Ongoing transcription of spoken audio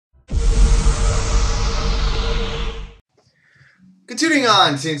Continuing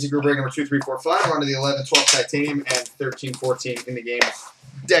on, CNC Group break number 2, 3, 4, 5. We're on to the 11, 12 titanium and 13, 14 in the game.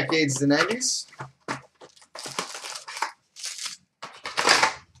 Decades to 90s.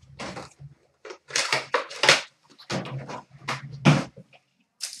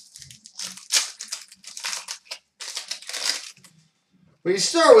 We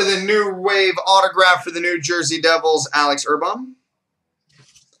start with a new wave autograph for the New Jersey Devils, Alex Urban.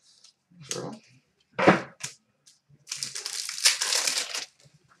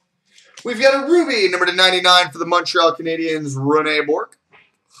 We've got a ruby, number to 99 for the Montreal Canadiens, Rene Bourque.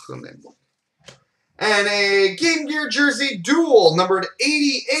 And a Game Gear jersey dual, numbered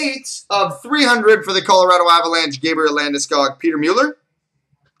 88 of 300 for the Colorado Avalanche, Gabriel Landeskog, Peter Mueller.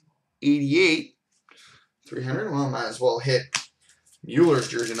 88, 300. Well, might as well hit Mueller's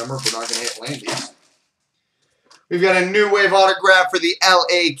jersey number if we're not going to hit Landy's. We've got a new wave autograph for the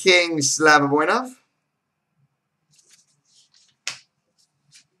LA Kings, Slava Voinov.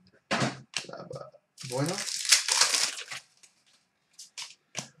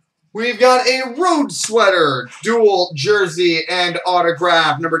 We've got a road sweater, dual jersey and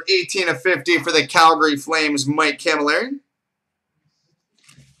autograph, numbered 18 of 50 for the Calgary Flames, Mike Camilleri.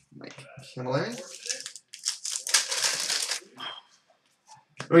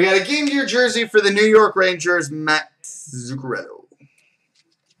 We got a Game Gear jersey for the New York Rangers, Matt Zuccarello.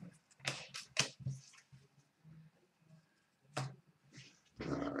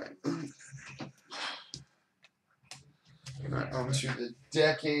 On to the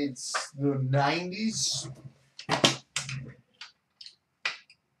decades, the 90s.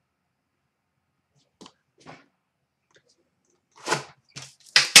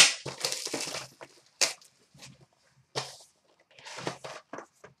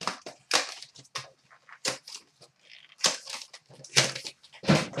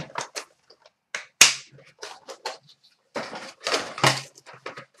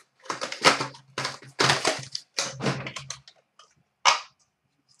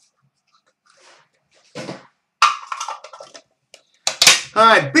 All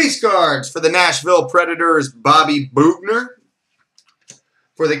right, base cards for the Nashville Predators, Bobby Boughner.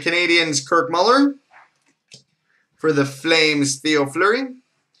 For the Canadiens, Kirk Muller. For the Flames, Theo Fleury.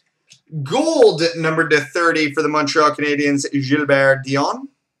 Gold, numbered to 30 for the Montreal Canadiens, Gilbert Dion.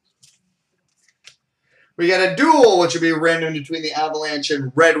 We got a duel, which will be random between the Avalanche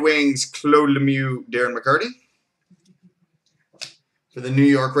and Red Wings, Claude Lemieux, Darren McCarty. For the New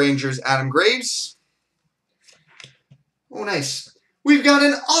York Rangers, Adam Graves. Oh, nice. We've got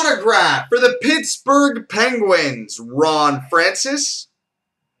an autograph for the Pittsburgh Penguins, Ron Francis.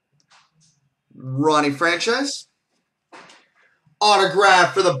 Ronnie Franchise.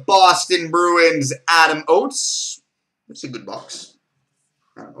 Autograph for the Boston Bruins, Adam Oates. That's a good box.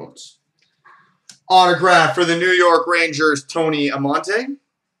 Adam Oates. Autograph for the New York Rangers, Tony Amonte.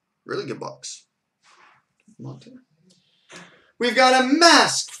 Really good box. Amonte. We've got a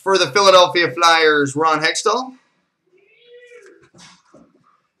mask for the Philadelphia Flyers, Ron Hextall.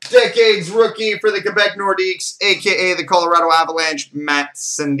 Decades rookie for the Quebec Nordiques, a.k.a. the Colorado Avalanche, Matt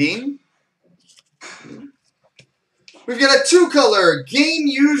Sundin. We've got a two-color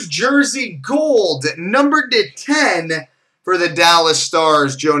game-used jersey gold, numbered to 10 for the Dallas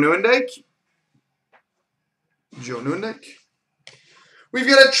Stars, Joe Nieuwendyk. We've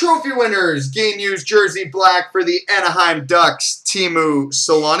got a trophy winners, game-used jersey black for the Anaheim Ducks, Teemu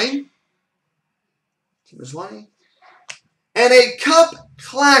Selanne. And a Cup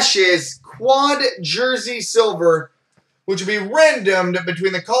Clashes quad jersey silver, which will be randomed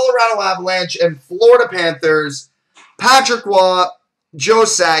between the Colorado Avalanche and Florida Panthers, Patrick Waugh, Joe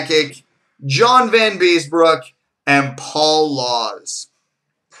Sakic, John Van Beesbrook, and Paul Laws.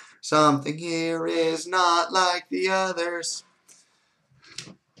 Something here is not like the others.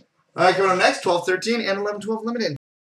 All right, coming up next, 12, 13, and 11, 12 limited.